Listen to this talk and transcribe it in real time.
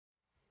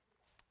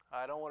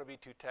I don't want to be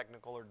too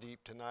technical or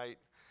deep tonight.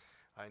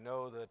 I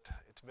know that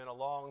it's been a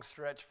long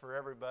stretch for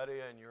everybody,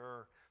 and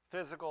your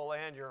physical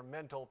and your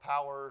mental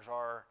powers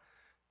are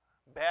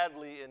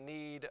badly in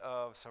need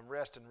of some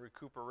rest and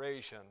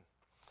recuperation.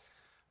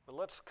 But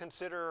let's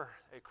consider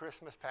a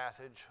Christmas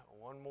passage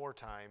one more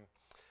time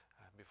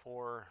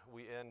before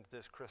we end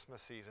this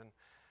Christmas season.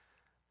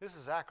 This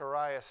is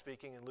Zechariah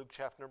speaking in Luke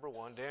chapter number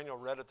 1. Daniel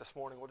read it this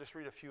morning. We'll just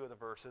read a few of the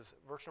verses.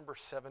 Verse number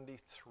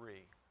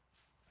 73.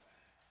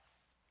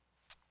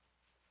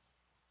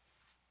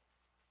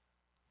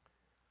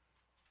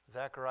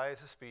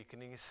 Zacharias is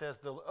speaking, and he says,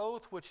 "The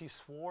oath which he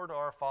swore to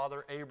our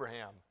father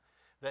Abraham,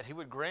 that he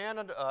would grant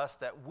unto us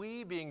that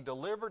we, being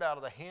delivered out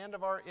of the hand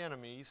of our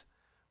enemies,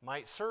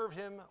 might serve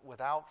him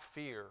without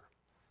fear,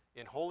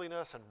 in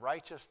holiness and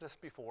righteousness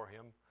before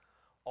him,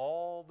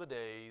 all the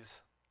days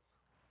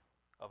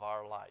of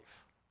our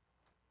life."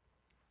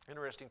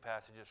 Interesting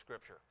passage of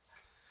Scripture.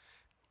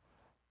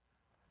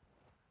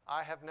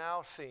 I have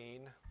now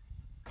seen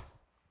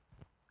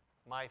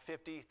my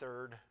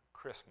 53rd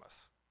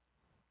Christmas,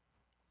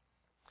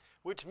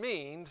 which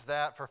means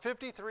that for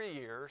 53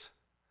 years,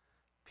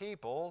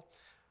 people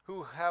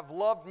who have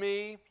loved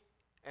me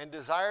and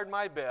desired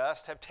my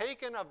best have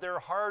taken of their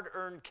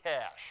hard-earned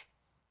cash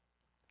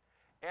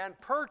and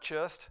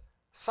purchased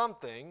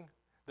something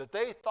that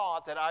they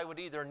thought that I would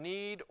either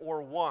need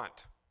or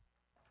want,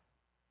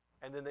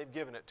 and then they've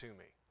given it to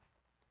me.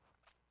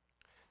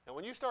 Now,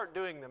 when you start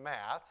doing the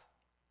math,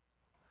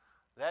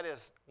 that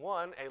is,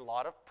 one, a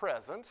lot of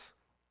presents,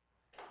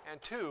 and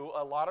two,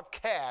 a lot of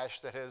cash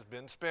that has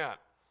been spent.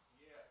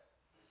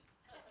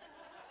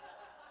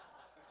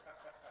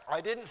 I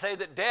didn't say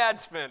that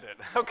Dad spent it,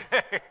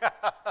 okay?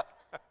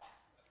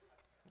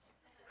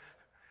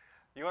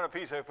 You want a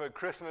piece of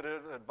Christmas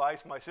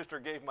advice my sister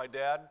gave my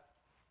dad?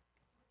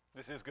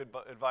 This is good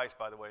advice,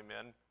 by the way,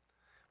 men.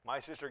 My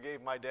sister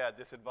gave my dad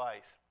this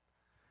advice: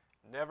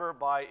 never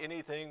buy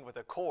anything with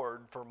a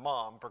cord for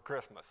Mom for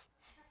Christmas.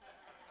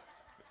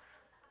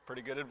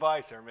 Pretty good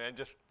advice there, man.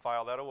 Just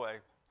file that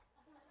away.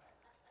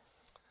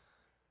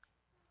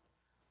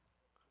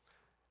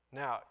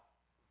 Now,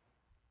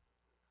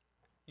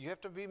 you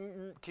have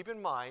to keep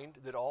in mind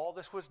that all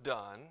this was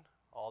done,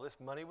 all this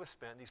money was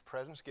spent, these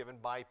presents given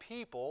by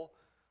people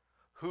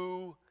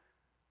who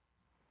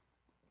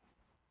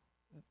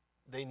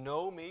they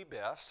know me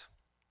best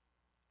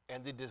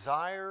and they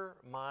desire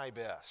my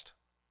best.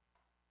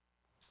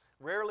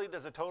 Rarely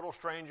does a total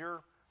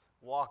stranger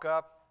walk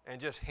up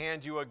and just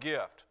hand you a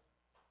gift.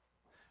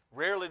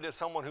 Rarely does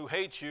someone who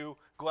hates you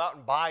go out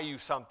and buy you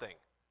something.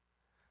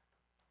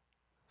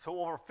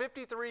 So over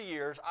 53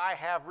 years, I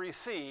have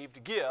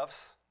received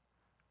gifts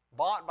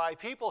bought by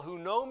people who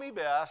know me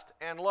best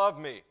and love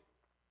me.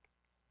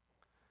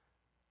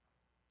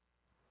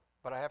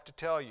 But I have to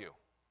tell you,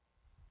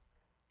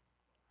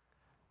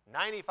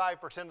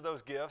 95% of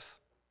those gifts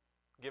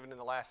given in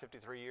the last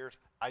 53 years,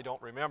 I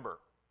don't remember.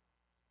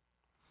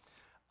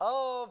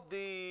 Of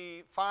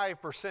the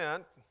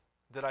 5%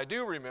 that I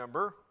do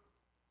remember,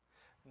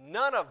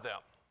 none of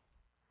them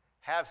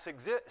have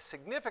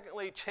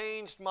significantly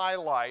changed my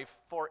life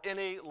for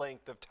any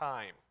length of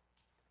time.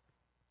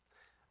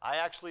 I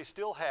actually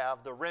still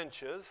have the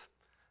wrenches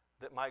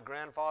that my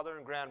grandfather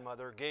and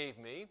grandmother gave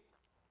me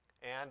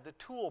and the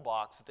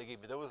toolbox that they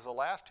gave me. Those were the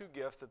last two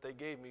gifts that they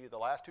gave me, the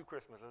last two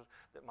Christmases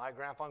that my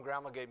grandpa and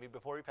grandma gave me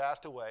before he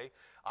passed away.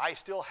 I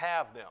still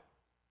have them.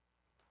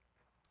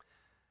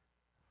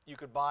 You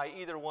could buy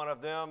either one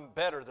of them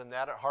better than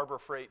that at Harbor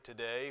Freight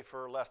today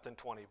for less than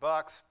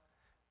 $20.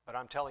 But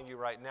I'm telling you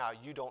right now,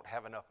 you don't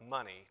have enough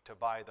money to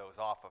buy those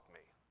off of me.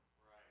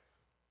 Right.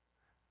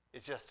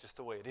 It's just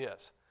the way it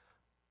is.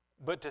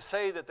 But to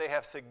say that they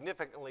have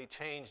significantly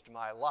changed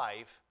my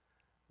life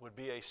would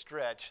be a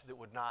stretch that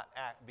would not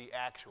be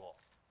actual.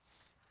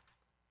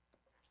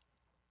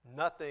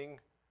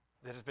 Nothing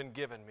that has been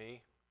given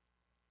me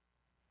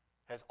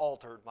has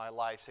altered my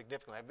life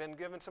significantly. I've been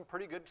given some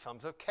pretty good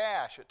sums of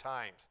cash at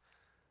times.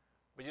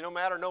 But no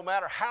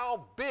matter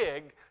how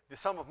big the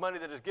sum of money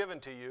that is given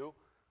to you,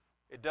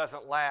 it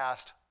doesn't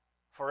last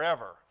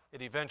forever.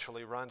 It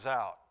eventually runs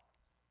out.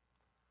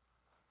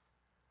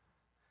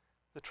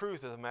 The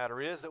truth of the matter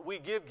is that we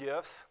give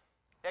gifts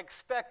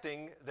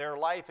expecting their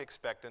life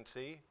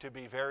expectancy to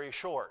be very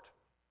short.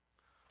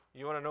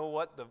 You want to know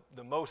what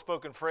the most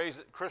spoken phrase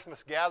at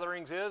Christmas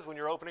gatherings is when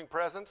you're opening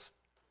presents?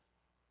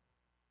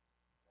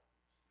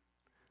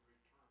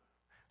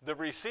 The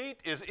receipt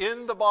is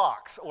in the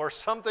box, or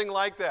something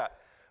like that.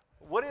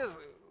 What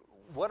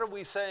are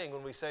we saying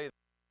when we say that?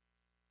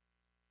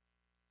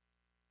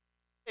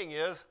 The thing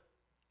is,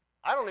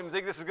 I don't even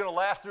think this is going to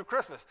last through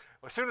Christmas.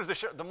 As soon as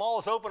the mall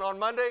is open on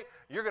Monday,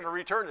 you're going to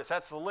return this.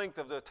 That's the length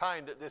of the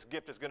time that this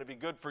gift is going to be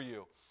good for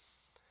you.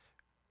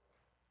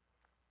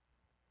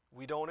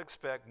 We don't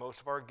expect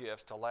most of our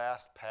gifts to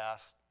last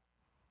past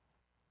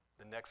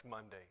the next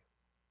Monday.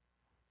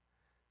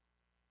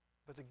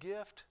 But the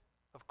gift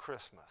of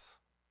Christmas,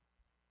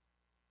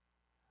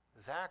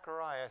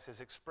 Zacharias is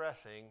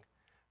expressing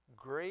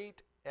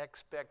great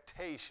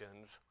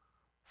expectations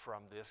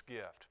from this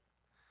gift.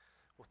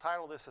 We'll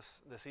title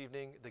this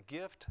evening, The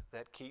Gift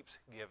That Keeps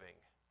Giving.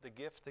 The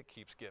Gift That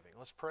Keeps Giving.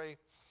 Let's pray,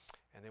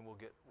 and then we'll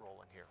get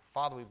rolling here.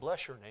 Father, we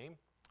bless your name.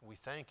 We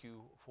thank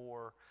you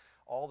for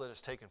all that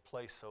has taken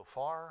place so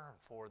far, and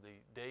for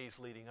the days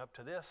leading up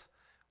to this.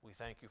 We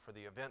thank you for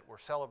the event we're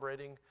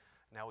celebrating.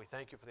 Now we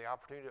thank you for the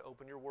opportunity to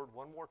open your word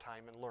one more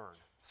time and learn.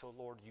 So,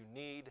 Lord, you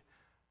need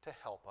to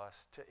help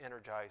us, to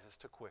energize us,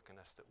 to quicken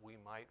us, that we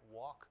might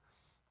walk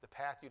the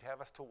path you'd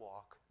have us to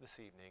walk this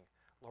evening,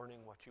 learning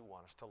what you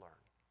want us to learn.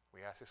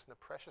 We ask this in the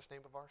precious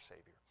name of our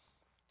Savior.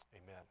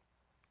 Amen.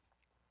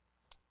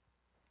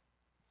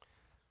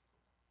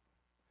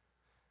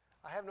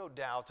 I have no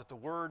doubt that the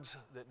words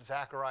that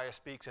Zechariah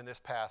speaks in this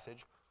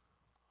passage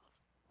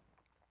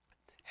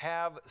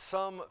have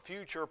some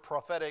future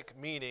prophetic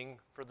meaning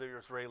for the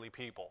Israeli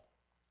people.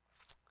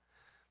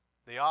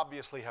 They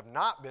obviously have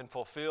not been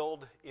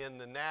fulfilled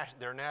in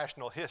their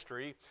national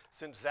history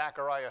since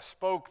Zechariah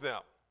spoke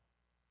them.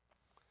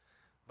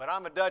 But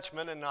I'm a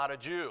Dutchman and not a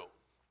Jew.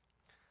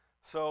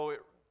 So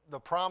the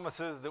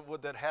promises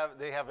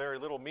they have very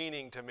little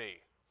meaning to me.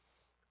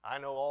 I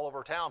know all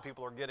over town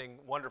people are getting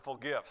wonderful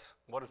gifts.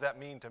 What does that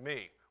mean to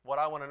me? What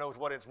I want to know is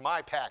what is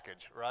my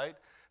package, right?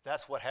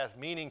 That's what has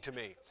meaning to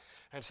me.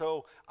 And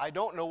so I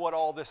don't know what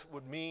all this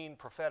would mean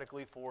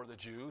prophetically for the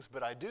Jews,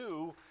 but I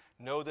do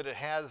know that it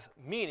has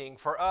meaning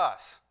for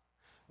us.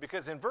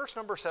 Because in verse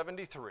number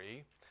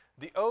 73,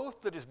 the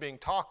oath that is being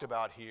talked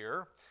about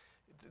here,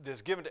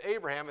 that's given to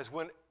Abraham, is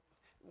when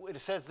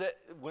it says that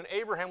when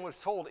Abraham was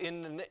told,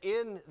 in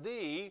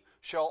thee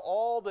shall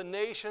all the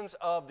nations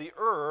of the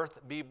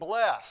earth be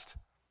blessed.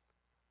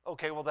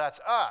 Okay, well, that's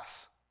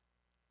us.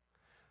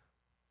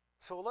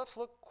 So let's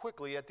look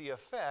quickly at the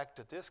effect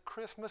that this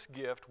Christmas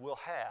gift will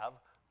have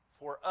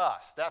for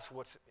us. That's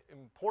what's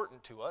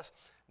important to us,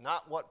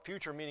 not what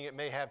future meaning it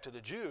may have to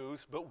the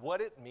Jews, but what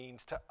it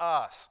means to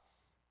us.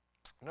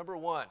 Number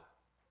one,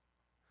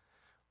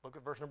 look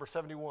at verse number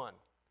 71.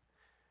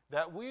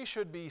 That we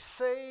should be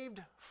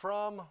saved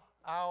from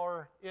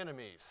our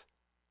enemies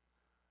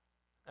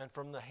and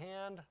from the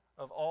hand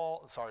of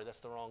all, sorry, that's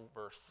the wrong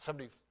verse,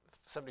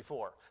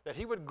 74. That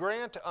he would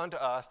grant unto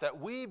us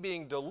that we,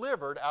 being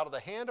delivered out of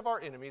the hand of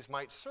our enemies,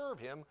 might serve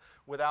him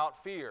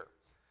without fear.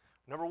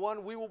 Number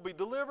one, we will be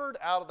delivered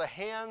out of the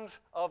hands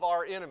of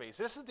our enemies.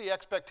 This is the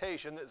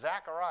expectation that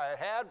Zechariah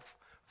had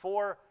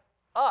for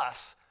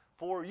us,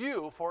 for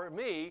you, for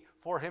me,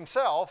 for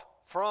himself,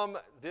 from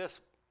this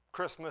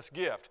Christmas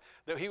gift,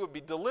 that he would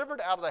be delivered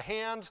out of the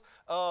hands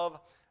of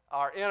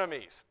our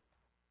enemies.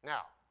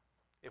 Now,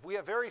 if we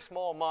have very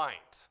small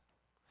minds,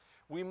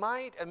 we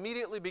might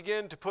immediately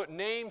begin to put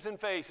names and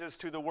faces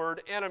to the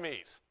word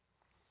enemies.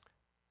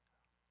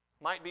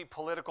 Might be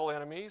political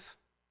enemies.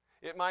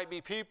 It might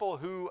be people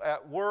who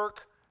at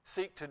work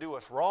seek to do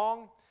us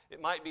wrong. It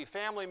might be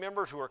family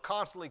members who are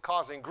constantly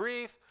causing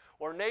grief,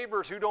 or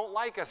neighbors who don't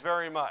like us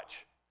very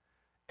much.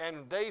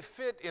 And they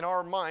fit in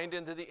our mind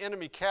into the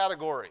enemy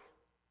category.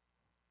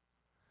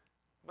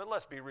 But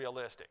let's be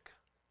realistic.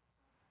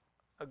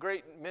 A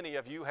great many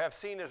of you have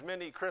seen as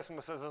many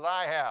Christmases as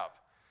I have.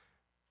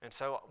 And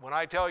so when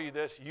I tell you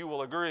this, you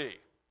will agree.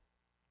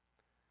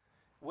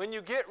 When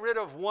you get rid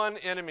of one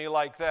enemy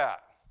like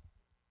that,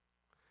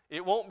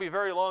 it won't be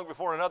very long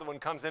before another one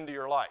comes into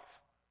your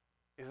life.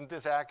 Isn't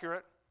this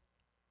accurate?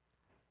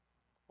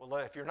 Well,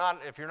 if you're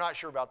not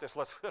sure about this,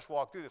 let's just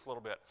walk through this a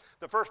little bit.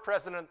 The first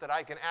president that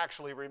I can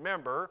actually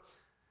remember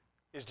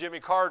is Jimmy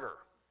Carter.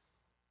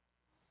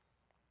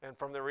 And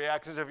from the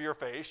reactions of your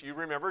face, you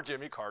remember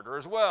Jimmy Carter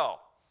as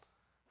well.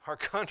 Our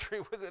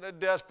country was in a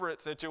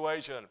desperate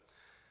situation.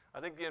 I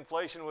think the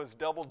inflation was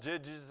double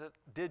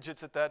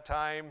digits at that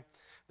time.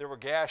 There were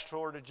gas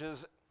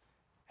shortages.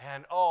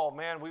 And oh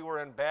man, we were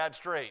in bad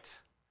straits.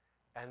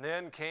 And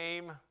then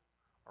came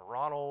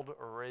Ronald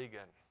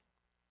Reagan.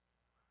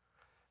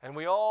 And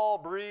we all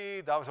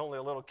breathed, I was only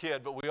a little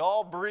kid, but we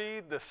all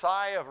breathed the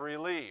sigh of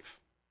relief.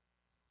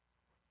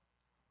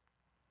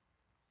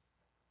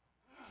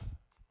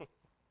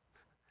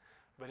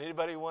 But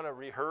anybody want to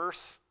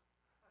rehearse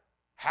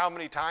how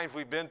many times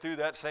we've been through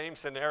that same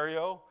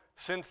scenario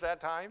since that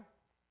time?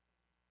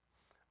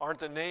 Aren't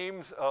the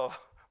names of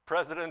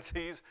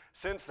presidencies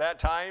since that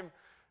time?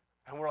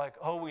 And we're like,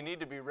 oh, we need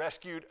to be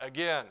rescued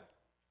again.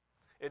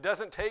 It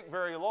doesn't take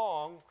very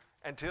long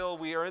until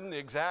we are in the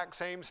exact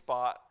same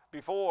spot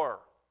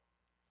before.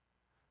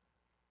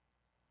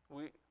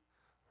 And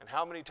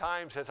how many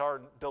times has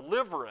our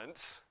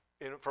deliverance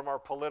from our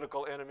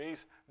political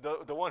enemies,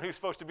 the one who's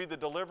supposed to be the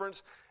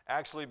deliverance,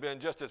 actually been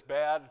just as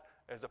bad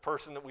as the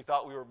person that we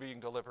thought we were being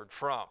delivered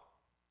from?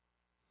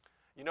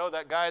 You know,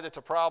 that guy that's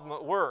a problem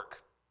at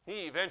work,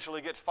 he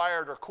eventually gets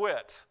fired or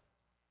quits.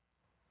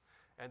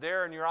 And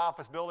there in your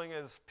office building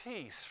is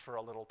peace for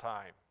a little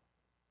time.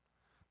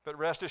 But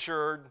rest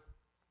assured,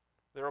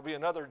 there will be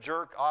another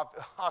jerk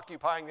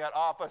occupying that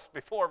office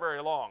before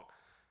very long.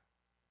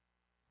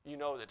 You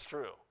know that's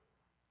true.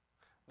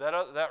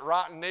 That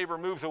rotten neighbor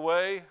moves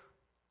away,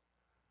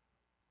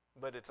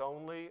 but it's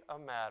only a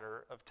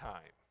matter of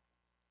time.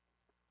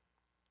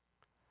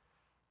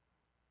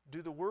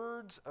 Do the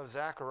words of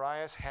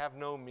Zacharias have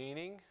no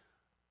meaning?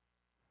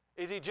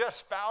 Is he just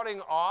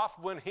spouting off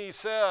when he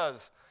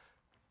says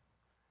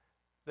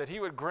that he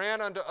would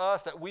grant unto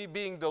us that we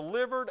being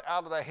delivered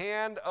out of the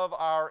hand of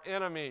our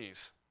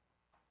enemies?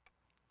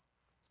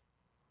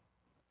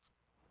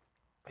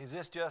 Is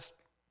this just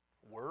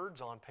words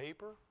on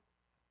paper?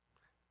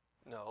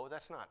 No,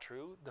 that's not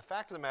true. The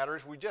fact of the matter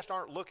is we just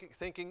aren't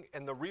thinking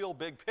in the real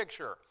big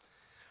picture.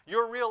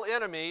 Your real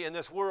enemy in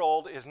this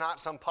world is not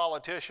some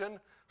politician,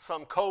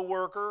 some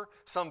co-worker,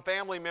 some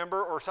family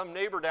member, or some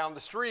neighbor down the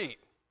street.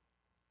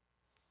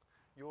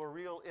 Your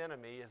real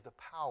enemy is the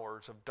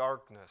powers of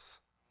darkness,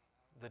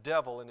 the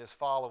devil and his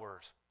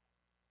followers.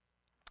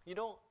 I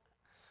don't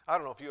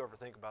know if you ever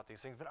think about these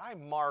things, but I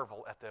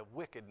marvel at the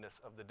wickedness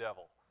of the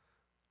devil.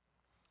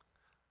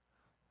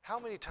 How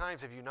many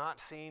times have you not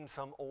seen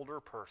some older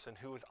person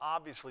who has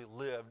obviously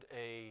lived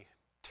a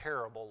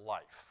terrible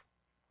life?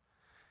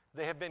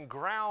 They have been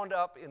ground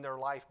up in their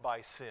life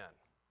by sin.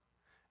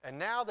 And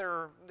now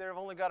they've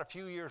only got a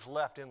few years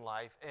left in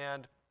life,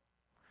 and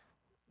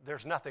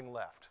there's nothing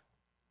left.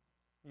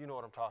 You know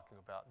what I'm talking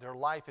about. Their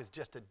life is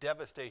just a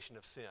devastation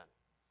of sin.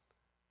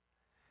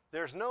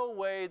 There's no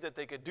way that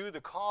they could do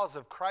the cause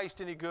of Christ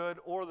any good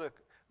or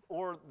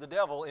the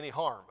devil any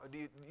harm.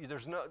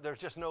 There's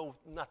just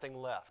nothing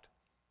left.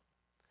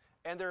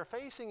 And they're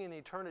facing an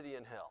eternity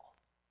in hell.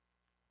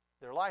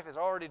 Their life is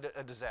already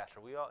a disaster.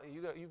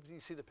 You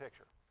see the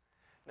picture.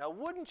 Now,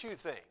 wouldn't you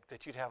think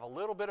that you'd have a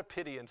little bit of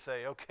pity and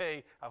say,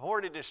 okay, I've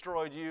already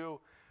destroyed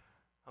you.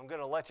 I'm going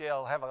to let you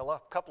have a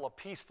couple of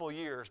peaceful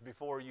years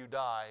before you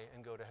die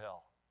and go to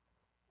hell.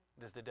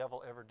 Does the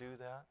devil ever do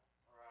that?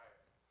 Right.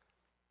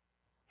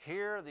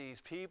 Here,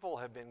 these people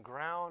have been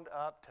ground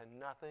up to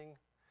nothing,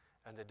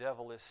 and the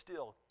devil is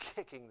still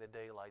kicking the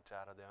daylights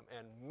out of them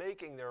and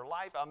making their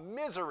life a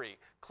misery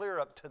clear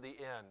up to the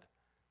end.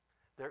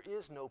 There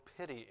is no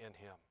pity in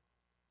him.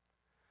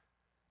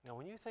 Now,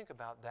 when you think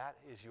about that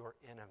is your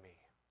enemy,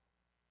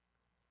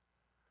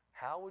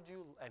 how would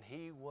you, and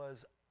he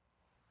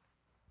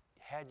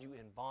had you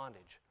in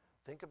bondage,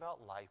 think about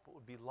life, what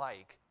would be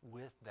like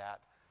with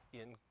that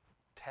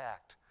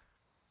intact.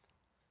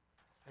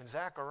 And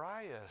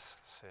Zacharias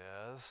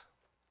says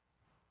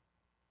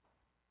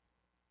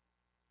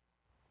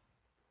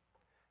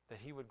that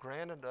he would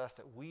grant unto us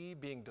that we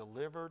being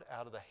delivered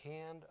out of the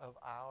hand of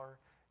our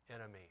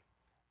enemy.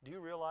 Do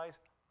you realize,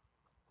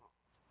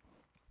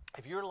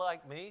 if you're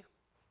like me,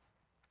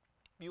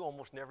 you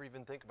almost never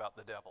even think about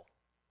the devil.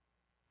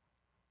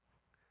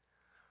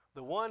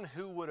 The one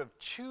who would have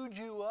chewed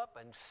you up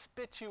and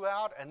spit you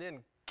out and then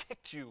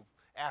kicked you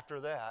after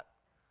that,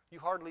 you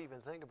hardly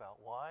even think about.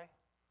 Why?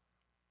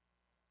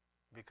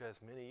 Because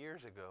many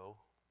years ago,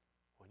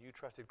 when you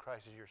trusted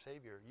Christ as your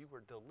Savior, you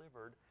were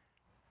delivered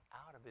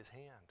out of his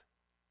hand.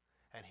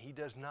 And he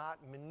does not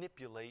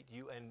manipulate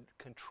you and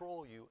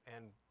control you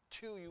and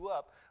chew you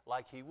up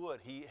like he would.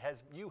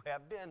 You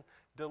have been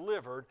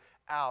delivered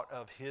out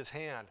of his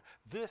hand.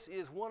 This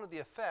is one of the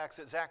effects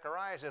that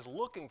Zacharias is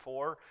looking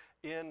for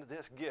in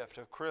this gift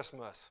of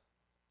Christmas.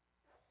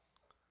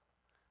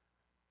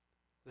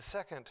 The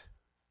second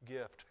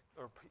gift,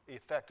 or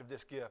effect of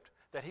this gift,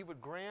 that he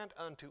would grant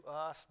unto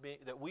us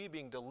that we,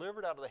 being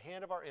delivered out of the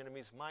hand of our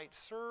enemies, might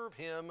serve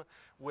him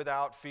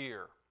without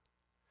fear.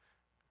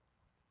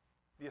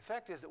 The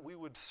effect is that we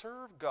would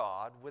serve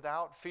God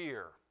without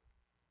fear.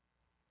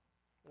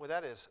 Well,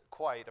 that is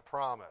quite a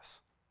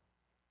promise.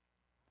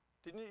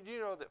 Do you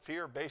know that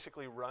fear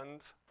basically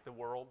runs the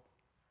world?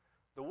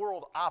 The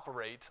world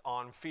operates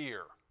on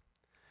fear.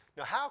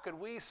 Now, how could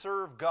we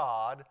serve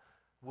God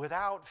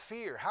without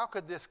fear? How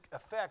could this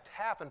effect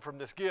happen from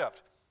this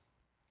gift?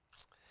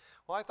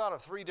 Well, I thought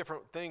of three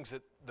different things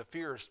that the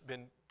fear has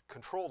been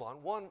controlled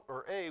on. One,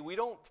 or A, we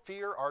don't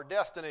fear our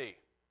destiny.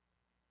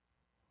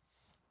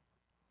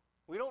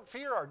 We don't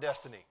fear our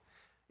destiny.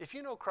 If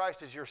you know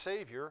Christ as your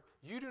Savior,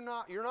 you're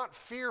not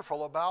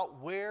fearful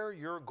about where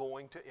you're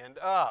going to end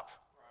up.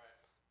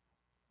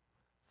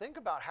 Right. Think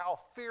about how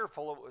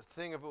fearful a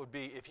thing it would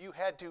be if you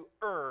had to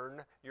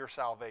earn your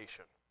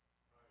salvation.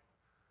 Right.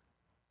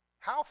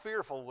 How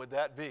fearful would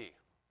that be?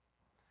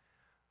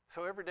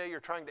 So every day you're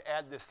trying to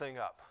add this thing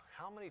up.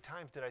 How many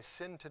times did I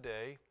sin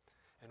today?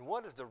 And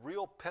what is the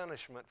real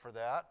punishment for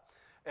that?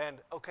 And,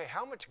 okay,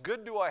 how much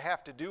good do I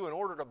have to do in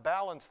order to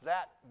balance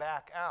that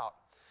back out?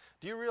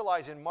 Do you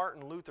realize in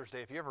Martin Luther's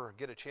day, if you ever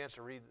get a chance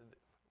to read,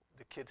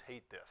 the kids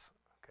hate this,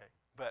 okay?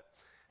 But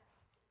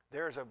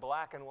there's a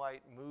black and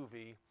white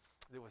movie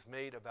that was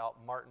made about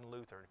Martin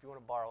Luther. And if you want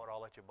to borrow it,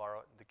 I'll let you borrow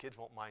it. The kids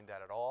won't mind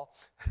that at all.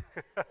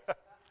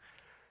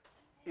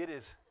 It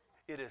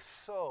is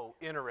so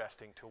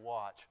interesting to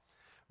watch.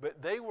 But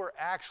they were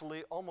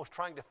actually almost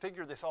trying to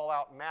figure this all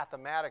out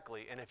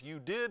mathematically. And if you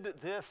did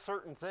this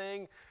certain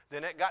thing,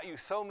 then it got you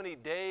so many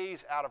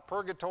days out of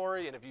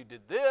purgatory. And if you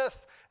did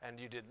this and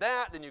you did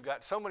that, then you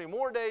got so many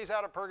more days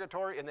out of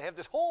purgatory. And they have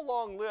this whole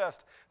long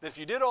list that if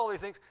you did all these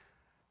things,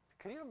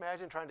 can you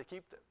imagine trying to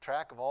keep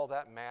track of all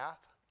that math?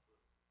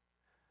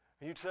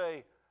 And you'd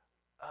say,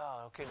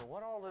 oh, okay, now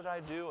what all did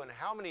I do? And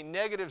how many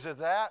negatives is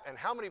that? And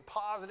how many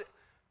positive?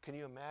 Can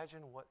you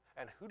imagine what,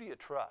 and who do you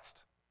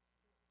trust?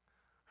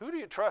 Who do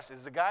you trust?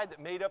 Is the guy that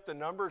made up the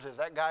numbers, is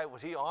that guy,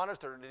 was he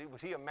honest, or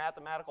was he a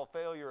mathematical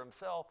failure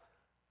himself?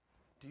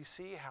 Do you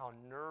see how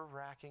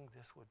nerve-wracking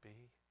this would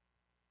be?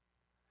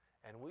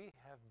 And we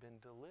have been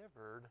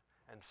delivered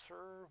and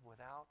serve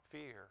without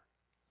fear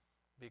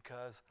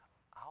because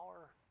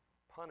our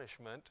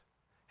punishment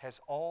has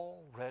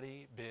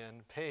already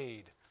been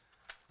paid.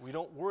 We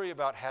don't worry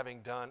about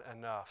having done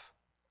enough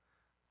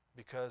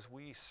because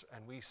we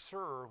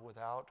serve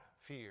without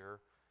fear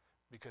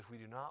because we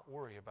do not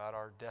worry about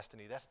our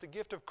destiny. That's the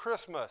gift of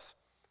Christmas.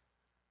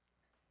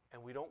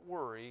 And we don't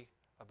worry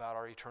about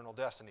our eternal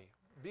destiny.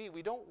 B,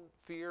 we don't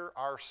fear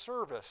our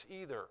service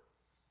either.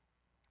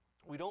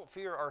 We don't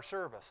fear our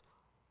service.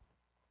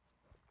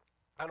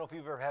 I don't know if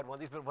you've ever had one of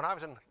these, but when I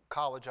was in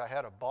college, I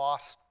had a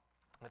boss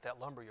at that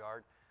lumber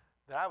yard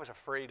that I was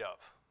afraid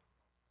of.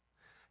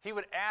 He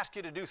would ask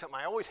you to do something.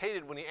 I always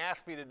hated when he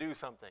asked me to do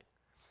something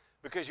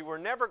because you were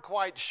never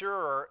quite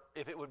sure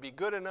if it would be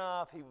good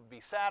enough, he would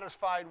be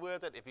satisfied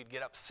with it, if he'd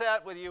get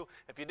upset with you.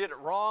 If you did it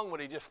wrong, would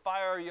he just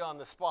fire you on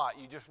the spot?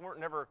 You just weren't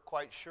never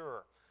quite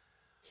sure.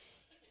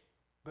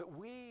 But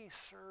we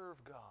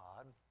serve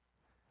God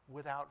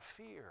without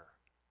fear.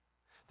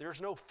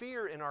 There's no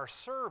fear in our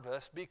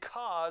service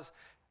because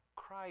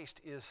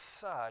Christ is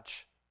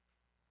such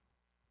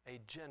a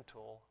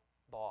gentle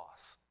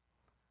boss.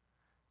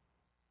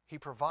 He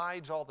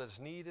provides all that's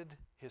needed.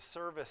 His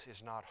service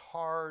is not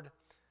hard,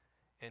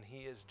 and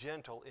he is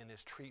gentle in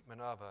his treatment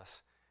of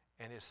us.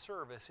 And his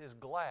service is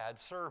glad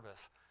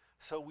service.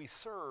 So we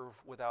serve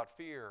without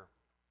fear.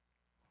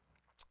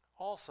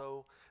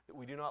 Also, that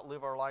we do not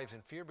live our lives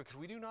in fear because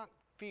we do not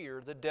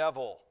fear the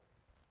devil.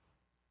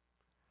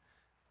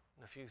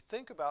 And if you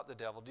think about the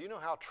devil, do you know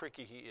how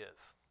tricky he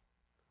is?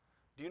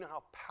 Do you know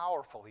how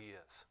powerful he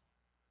is?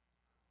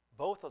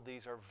 Both of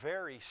these are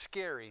very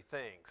scary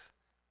things.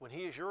 When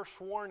he is your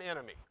sworn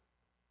enemy,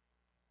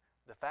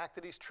 the fact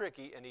that he's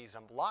tricky and he's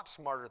a lot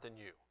smarter than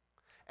you,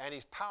 and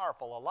he's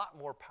powerful, a lot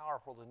more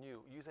powerful than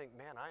you, you think,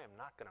 man, I am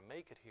not going to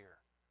make it here.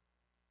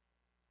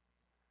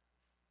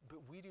 But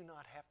we do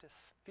not have to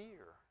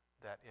fear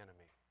that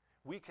enemy.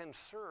 We can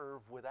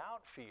serve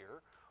without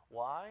fear.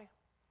 Why?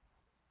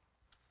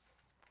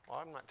 Well,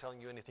 I'm not telling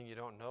you anything you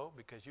don't know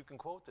because you can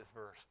quote this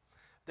verse.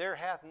 There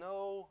hath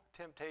no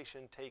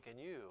temptation taken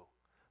you,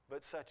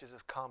 but such as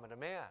is common to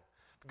man.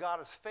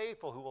 God is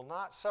faithful, who will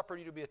not suffer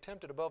you to be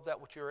tempted above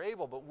that which you are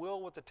able, but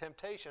will with the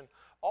temptation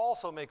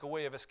also make a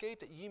way of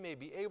escape that ye may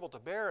be able to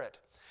bear it.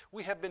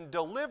 We have been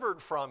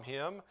delivered from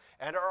him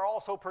and are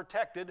also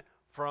protected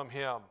from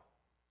him.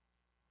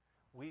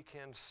 We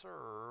can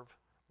serve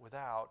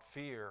without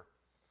fear.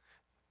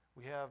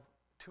 We have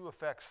two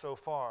effects so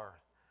far.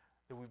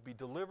 That we'd be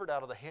delivered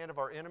out of the hand of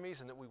our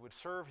enemies and that we would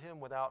serve him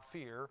without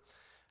fear.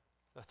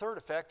 The third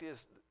effect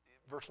is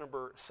verse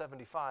number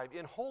 75.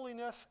 In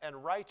holiness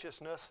and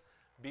righteousness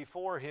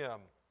before him.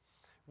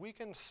 We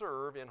can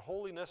serve in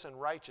holiness and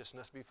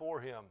righteousness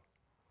before him.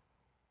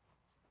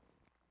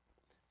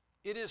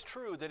 It is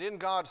true that in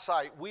God's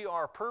sight we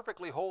are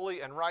perfectly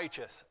holy and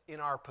righteous in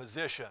our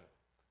position.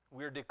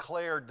 We're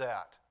declared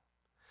that.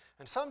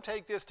 And some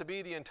take this to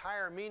be the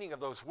entire meaning of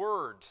those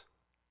words.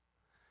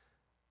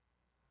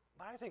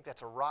 But I think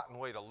that's a rotten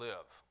way to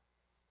live.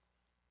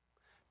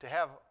 To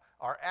have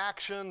our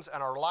actions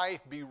and our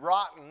life be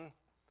rotten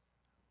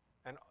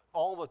and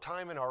all the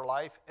time in our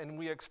life, and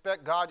we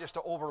expect God just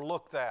to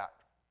overlook that.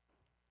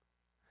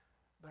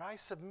 But I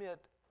submit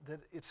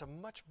that it's a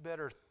much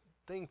better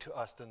thing to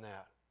us than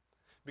that.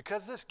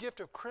 Because this gift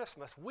of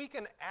Christmas, we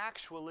can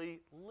actually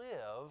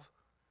live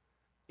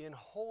in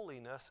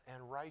holiness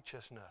and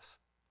righteousness.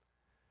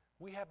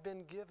 We have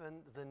been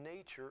given the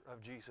nature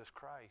of Jesus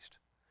Christ.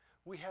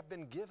 We have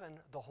been given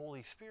the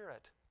Holy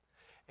Spirit.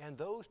 And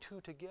those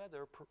two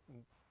together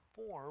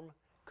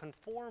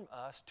conform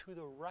us to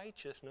the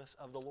righteousness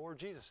of the Lord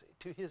Jesus,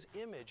 to his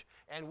image.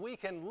 And we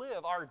can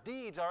live, our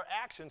deeds, our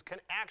actions can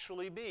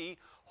actually be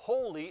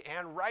holy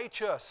and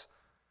righteous.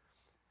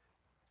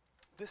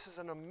 This is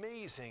an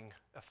amazing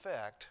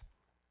effect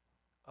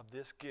of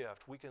this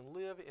gift. We can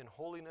live in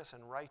holiness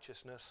and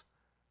righteousness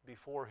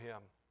before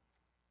him.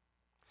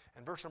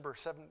 And verse number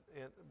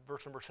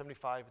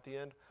 75 at the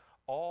end,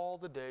 all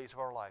the days of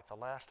our life, the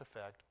last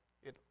effect,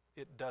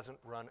 it doesn't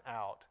run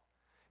out.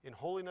 In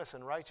holiness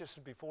and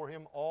righteousness before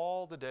him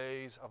all the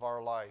days of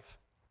our life.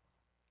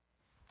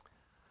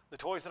 The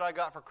toys that I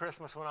got for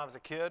Christmas when I was a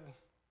kid,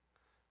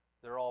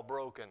 they're all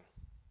broken.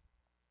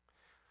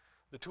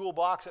 The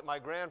toolbox that my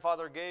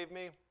grandfather gave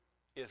me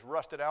is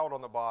rusted out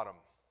on the bottom.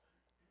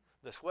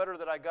 The sweater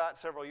that I got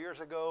several years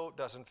ago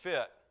doesn't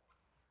fit.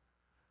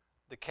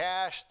 The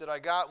cash that I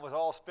got was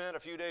all spent a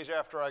few days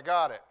after I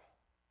got it.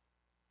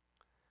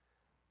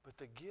 But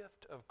the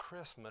gift of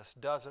Christmas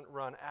doesn't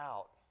run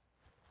out.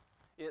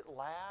 It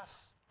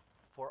lasts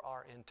for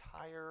our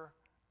entire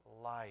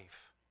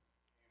life.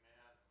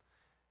 Amen.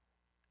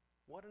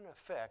 What an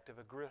effect of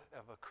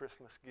a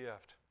Christmas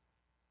gift.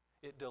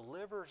 It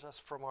delivers us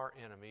from our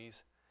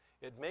enemies.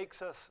 It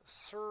makes us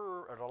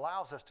serve, it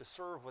allows us to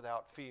serve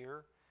without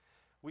fear.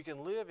 We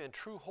can live in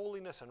true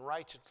holiness and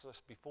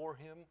righteousness before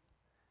Him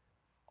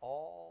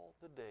all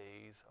the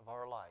days of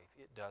our life.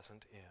 It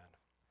doesn't end.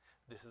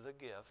 This is a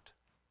gift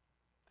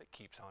that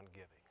keeps on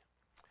giving.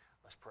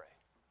 Let's pray.